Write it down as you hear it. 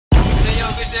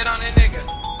bitch that on that nigga.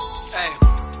 Hey,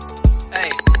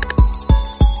 hey.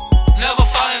 Never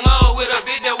fall in love with a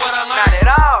bitch, that what I learned. Not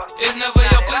at all. It's never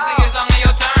your pussy, it's only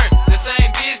your turn. The same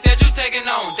bitch that you taking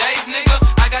on dates, nigga.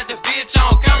 I got the bitch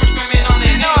on camera screaming on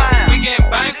that nigga. We getting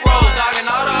bankrolls, dogging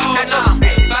all the hoes now. 5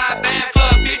 band for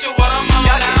a feature, what I'm on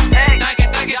now.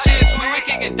 Thinking shit sweet, we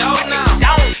kicking dope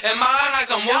now. And my eye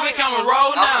like a movie, camera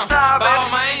roll now.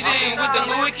 Ball my engine with the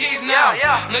Louis kicks now.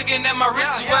 Looking at my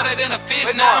wrist is wetter than a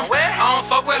fish now. I don't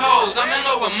fuck with hoes, I'm in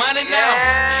love with money now.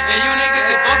 And you niggas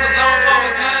that busters, I don't fuck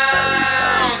with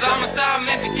clowns. I'm a South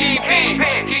Memphis kingpin.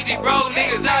 Kick these broke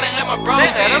niggas out and let my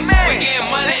bros in. We getting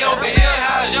money over here,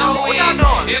 how's your win?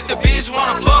 If the bitch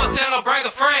wanna fuck, tell her bring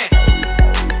a friend.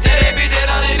 Tell that bitch that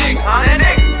on that nigga. On that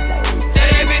nigga. Tell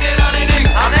that bitch that on that nigga.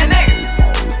 On that nigga.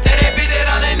 Tell that bitch that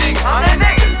on that nigga. On that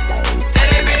nigga. Tell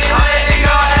that bitch that on that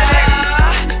nigga.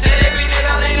 Tell that bitch that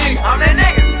on that nigga. On that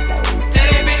nigga. Tell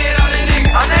that bitch that on that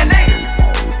nigga. On that nigga.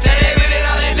 Tell that bitch that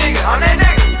on that nigga. On that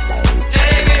nigga. Tell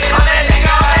that bitch that on that nigga.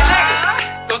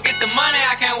 Go get the money,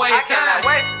 I can't waste time.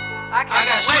 I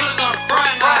got shooters on the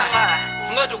front line.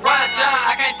 Flood the watch out,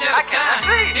 I can't tell the time.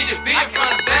 Hit the beat from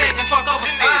the back and fuck over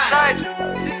spine.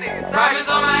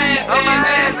 Diamonds on my ass,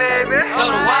 baby.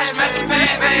 So the watch match the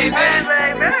pants, baby.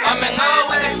 I'm in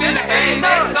love with the fitted, baby.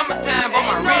 Summertime, but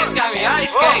my wrist got me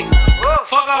ice skate.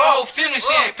 Fuck a whole feeling,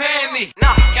 she ain't paying me.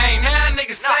 Can't have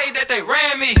niggas say that they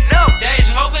ran me.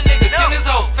 Deja hoping niggas kill this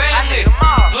whole family.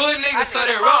 Hood niggas, so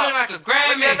they rolling like a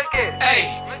Grammy. Hey,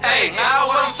 hey,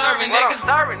 now what I'm serving, nigga.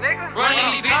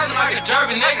 Running these bitches like a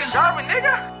German nigga.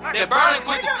 That burning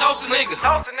quick to toast a nigga.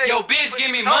 Yo, bitch, give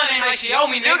me money like she owe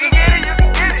me, nigga.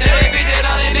 Tell that bitch that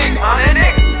on that nigga. On that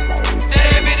nigga. Tell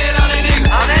that bitch that on that nigga.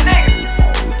 On that nigga.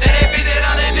 Tell that bitch that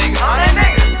on that nigga. On that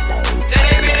nigga. Tell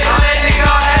that bitch that on that nigga.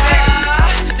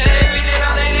 Tell that bitch that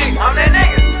on that nigga. On that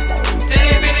nigga. Tell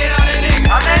that bitch that on that nigga.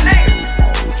 On that nigga.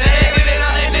 Tell that bitch that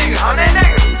on that nigga. On that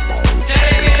nigga. Tell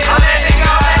that bitch that on that nigga.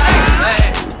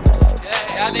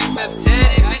 Hey, y'all niggas better tell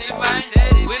that bitch about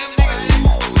it. With them niggas.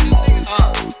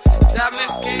 South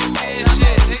Memphis King shit,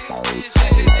 nigga.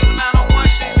 62901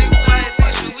 shit, nigga.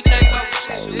 Shit, we take over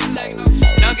shit.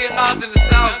 Don't get lost in the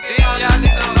South, bitch. Y'all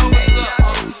niggas don't know what's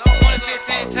up.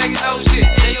 2015, taking over shit.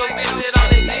 Tell your bitch that on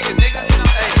that nigga.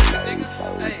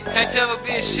 Hey, can't tell a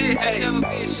bitch shit. Hey,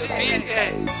 bitch, hey.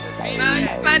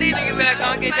 Man, these niggas better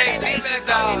gon' get that bitch,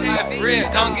 dog. Like, for real,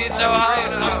 don't get your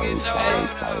hoe.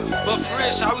 But for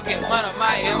real, y'all, we get money on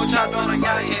my end. What y'all doing on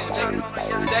y'all end,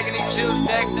 nigga? Stacking these chips,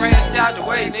 stacking praying, stay out the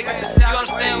way, nigga. You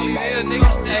understand what it is, nigga?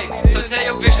 Hey, so tell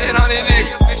your bitch that on that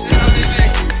nigga.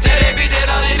 Tell that bitch that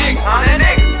on that nigga. On that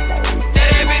nigga. Tell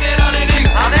that bitch that on that nigga.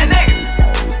 On that nigga.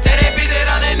 Tell that bitch that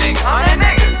on that nigga. On that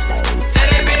nigga. Tell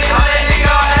that bitch that on that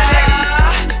nigga.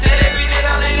 Tell that bitch that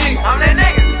on that nigga. On that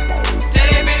nigga. Tell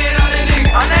that bitch that on that nigga.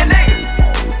 On that nigga.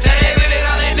 Tell that bitch that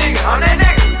on that nigga. On that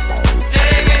nigga. Tell that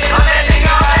bitch that on that nigga.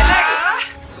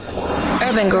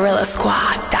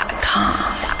 UrbanGorillaSquad.com